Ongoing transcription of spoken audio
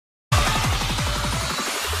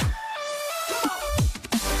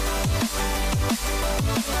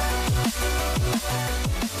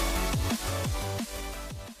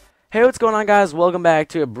Hey, what's going on, guys? Welcome back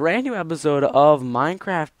to a brand new episode of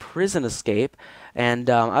Minecraft Prison Escape. And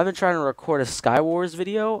I've been trying to record a Skywars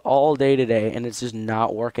video all day today, and it's just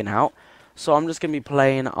not working out. So I'm just going to be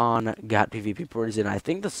playing on GotPVP Prison. I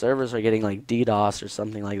think the servers are getting like DDoS or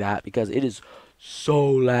something like that because it is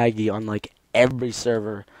so laggy on like every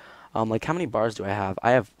server. Like, how many bars do I have?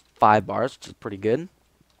 I have 5 bars, which is pretty good.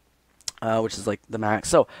 Which is like the max.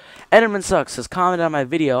 So, Enderman Sucks has commented on my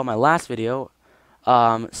video, my last video,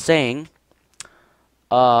 saying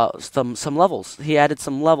some levels. He added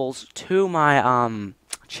some levels to my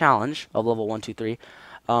challenge of level 1, 2, 3.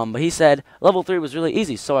 But he said level 3 was really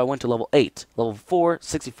easy, so I went to level 8. Level 4,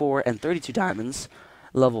 64 and 32 diamonds.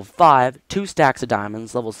 Level 5, 2 stacks of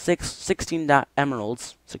diamonds. Level 6, 16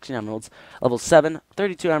 emeralds. 16 emeralds. Level 7,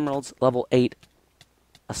 32 emeralds. Level 8,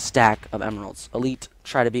 a stack of emeralds. Elite,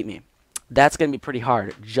 try to beat me. That's going to be pretty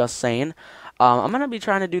hard, just saying. I'm going to be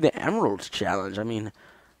trying to do the Emeralds Challenge. I mean,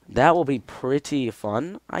 that will be pretty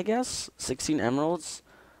fun, I guess. 16 emeralds.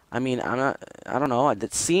 I mean, I don't know.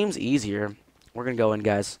 It seems easier. We're going to go in,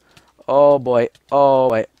 guys. Oh, boy. Oh,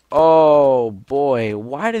 boy. Oh, boy.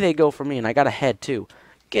 Why do they go for me? And I got a head, too.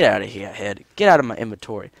 Get out of here, head. Get out of my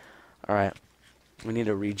inventory. All right. We need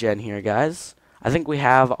a regen here, guys. I think we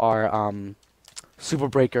have our Super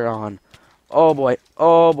Breaker on. Oh, boy.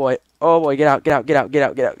 Oh, boy. Oh boy, get out, get out, get out, get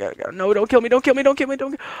out, get out, get out, get out. No, don't kill me, don't kill me, don't kill me,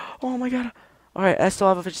 don't kill me. Oh my god. Alright, I still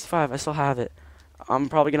have a 55. I still have it. I'm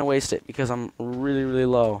probably going to waste it because I'm really, really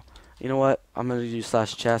low. You know what? I'm going to do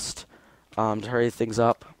slash chest to hurry things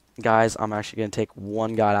up. Guys, I'm actually going to take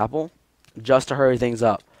 1 god apple just to hurry things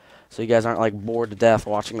up. So you guys aren't like bored to death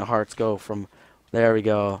watching the hearts go from... There we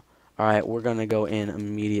go. Alright, we're going to go in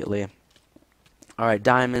immediately. Alright,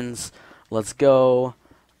 diamonds. Let's go.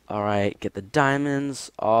 Alright, get the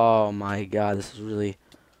diamonds. Oh my god, this is really...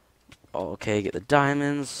 Okay, get the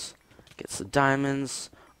diamonds. Get some diamonds.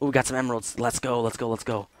 Oh, we got some emeralds. Let's go, let's go, let's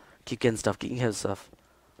go. Keep getting stuff, keep getting stuff.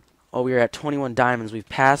 Oh, we are at 21 diamonds. We've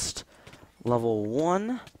passed level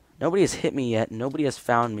 1. Nobody has hit me yet. Nobody has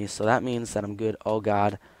found me, so that means that I'm good. Oh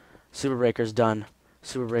god. Super Breaker's done.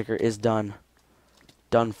 Super Breaker is done.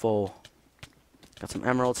 Done full. Got some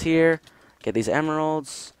emeralds here. Get these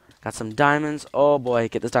emeralds. Got some diamonds. Oh boy,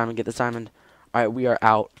 get this diamond, get this diamond. Alright, we are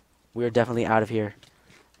out. We are definitely out of here.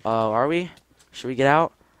 Are we? Should we get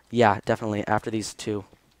out? Yeah, definitely. After these 2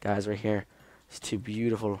 guys right here. These 2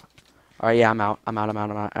 beautiful. Alright, yeah, I'm out. I'm out, I'm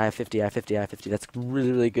out, I'm out. I have 50, I have 50, I have 50. That's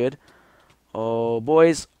really, really good. Oh,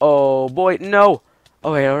 boys. Oh, boy. No!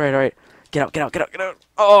 Okay, alright, alright. Get out, get out, get out, get out.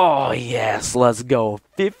 Oh, yes, let's go.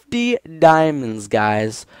 50 diamonds,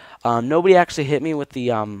 guys. Nobody actually hit me with the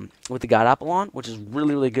god apple on, which is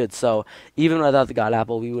really, really good. So even without the god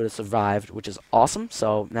apple, we would have survived, which is awesome.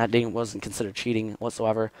 So that wasn't considered cheating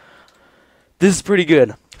whatsoever. This is pretty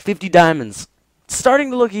good. 50 diamonds.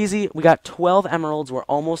 Starting to look easy. We got 12 emeralds. We're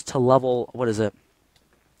almost to level, what is it?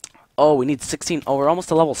 Oh, we need 16. Oh, we're almost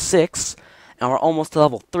to level 6, and we're almost to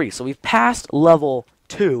level 3. So we've passed level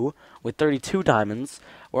 2 with 32 diamonds.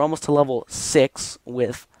 We're almost to level 6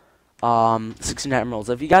 with 16 emeralds.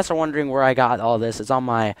 If you guys are wondering where I got all this, it's on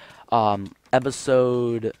my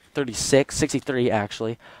episode 63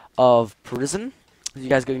 actually of Prison. You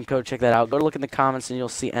guys can go check that out. Go to look in the comments and you'll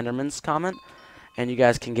see Enderman's comment, and you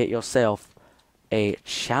guys can get yourself a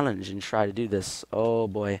challenge and try to do this. Oh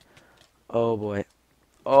boy, oh boy,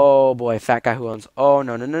 oh boy. Fat guy who owns. Oh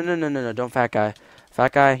no, no, no, no, no, no, no! Don't fat guy.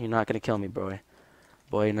 Fat guy, you're not gonna kill me, boy.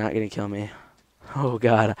 Boy, you're not gonna kill me. Oh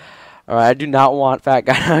god. Alright, I do not want fat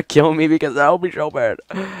guy to kill me because that would be so bad.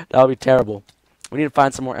 That would be terrible. We need to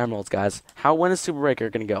find some more emeralds, guys. When is Super Breaker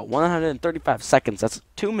going to go? 135 seconds. That's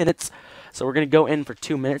 2 minutes. So we're going to go in for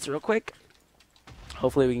 2 minutes real quick.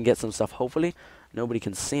 Hopefully we can get some stuff. Hopefully nobody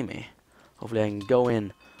can see me. Hopefully I can go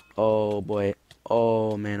in. Oh, boy.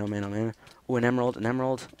 Oh, man, oh, man, oh, man. Oh, an emerald, an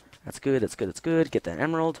emerald. That's good, that's good, that's good. Get that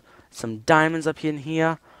emerald. Some diamonds up in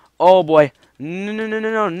here. Oh, boy. No, no, no,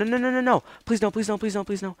 no, no, no, no, no, no, no. Please no, please no, please no,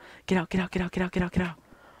 please no. Get out, get out, get out, get out, get out, get out.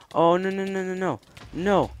 Oh, no, no, no, no, no.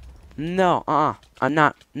 No. No, I'm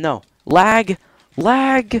not. No. Lag.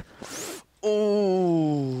 Lag.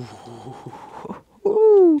 Ooh.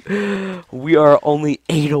 We are only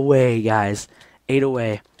 8 away, guys. 8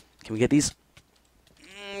 away. Can we get these?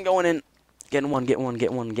 Going in. Getting one, get one,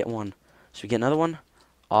 get one, get one. Should we get another one?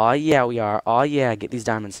 Oh yeah, we are. Oh yeah, get these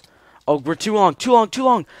diamonds. Oh, we're too long, too long, too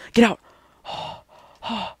long. Get out.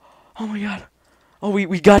 Oh my god. Oh,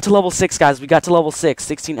 we got to level 6, guys. We got to level 6.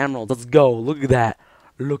 16 emeralds. Let's go. Look at that.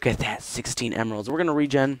 Look at that. 16 emeralds. We're going to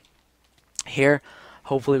regen here.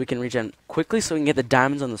 Hopefully we can regen quickly so we can get the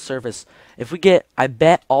diamonds on the surface. If we get, I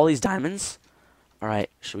bet, all these diamonds. Alright,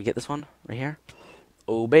 should we get this one right here?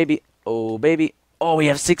 Oh, baby. Oh, baby. Oh, we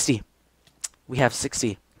have 60. We have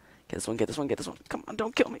 60. Get this one, get this one, get this one. Come on,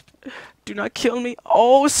 don't kill me. Do not kill me.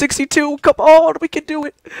 Oh, 62. Come on, we can do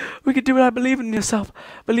it. We can do it. I believe in yourself.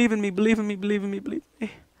 Believe in me, believe in me, believe in me, believe in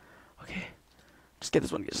me. Okay. Just get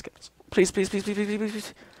this one, just get this one. Please, please, please, please, please, please,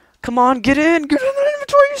 please. Come on, get in. Get in the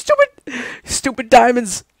inventory, you stupid. You stupid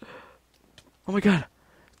diamonds. Oh my god.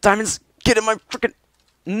 Diamonds, get in my freaking...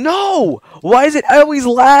 No! Why is it always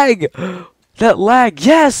lag? That lag.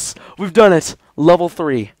 Yes! We've done it. Level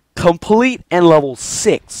 3. Complete and level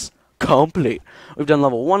 6. Complete. We've done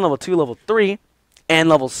level 1, level 2, level 3, and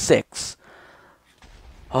level 6.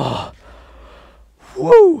 Oh.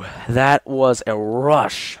 Woo! That was a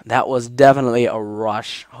rush. That was definitely a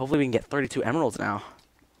rush. Hopefully we can get 32 emeralds now.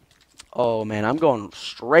 Oh man, I'm going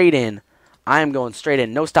straight in. I am going straight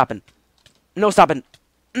in. No stopping. No stopping.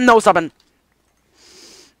 No stopping.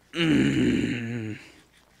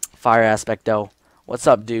 Fire aspect though. What's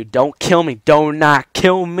up, dude? Don't kill me. Do not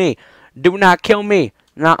kill me. Do not kill me.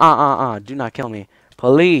 Nah, do not kill me.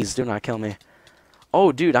 Please do not kill me.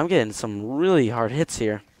 Oh, dude, I'm getting some really hard hits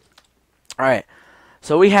here. Alright.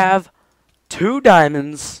 So we have 2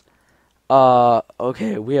 diamonds.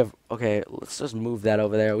 Okay, we have... Okay, let's just move that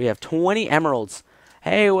over there. We have 20 emeralds.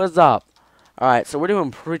 Hey, what's up? Alright, so we're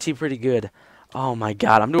doing pretty good. Oh my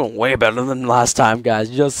god, I'm doing way better than last time, guys.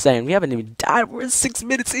 Just saying. We haven't even died. We're 6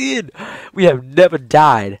 minutes in. We have never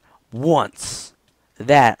died once.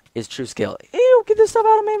 That is true skill. Ew, get this stuff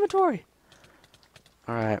out of my inventory.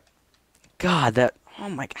 Alright. God, that... Oh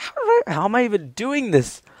my god. How am I even doing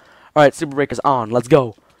this? Alright, Super Breaker's on. Let's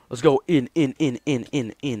go. Let's go in.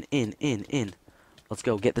 Let's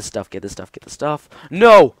go. Get this stuff, get this stuff, get this stuff.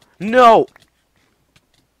 No! No!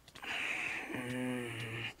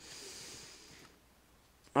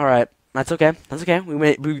 Alright, that's okay. That's okay.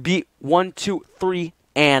 We beat 1, 2, 3,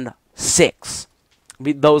 and 6.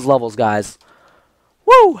 Beat those levels, guys.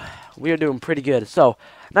 Woo! We are doing pretty good. So,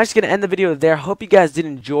 I'm actually going to end the video there. Hope you guys did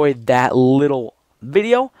enjoy that little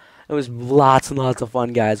video. It was lots and lots of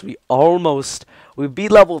fun, guys. We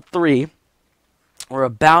beat level 3.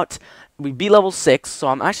 We beat level 6. So,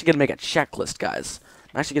 I'm actually going to make a checklist, guys.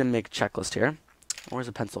 I'm actually going to make a checklist here. Where's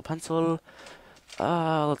a pencil?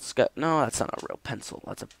 Let's go. No, that's not a real pencil.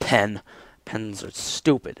 That's a pen. Pens are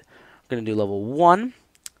stupid. We're going to do level 1,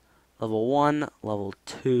 level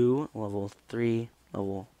 2, level 3,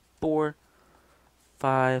 level 4,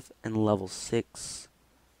 5, and level 6,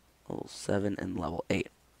 level 7, and level 8.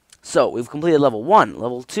 So, we've completed level 1,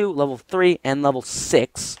 level 2, level 3, and level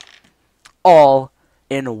 6, all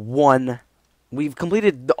in one. We've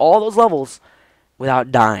completed all those levels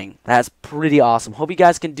without dying. That's pretty awesome. Hope you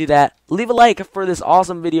guys can do that. Leave a like for this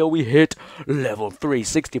awesome video. We hit level 3,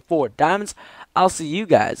 64 diamonds. I'll see you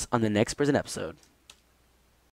guys on the next prison episode.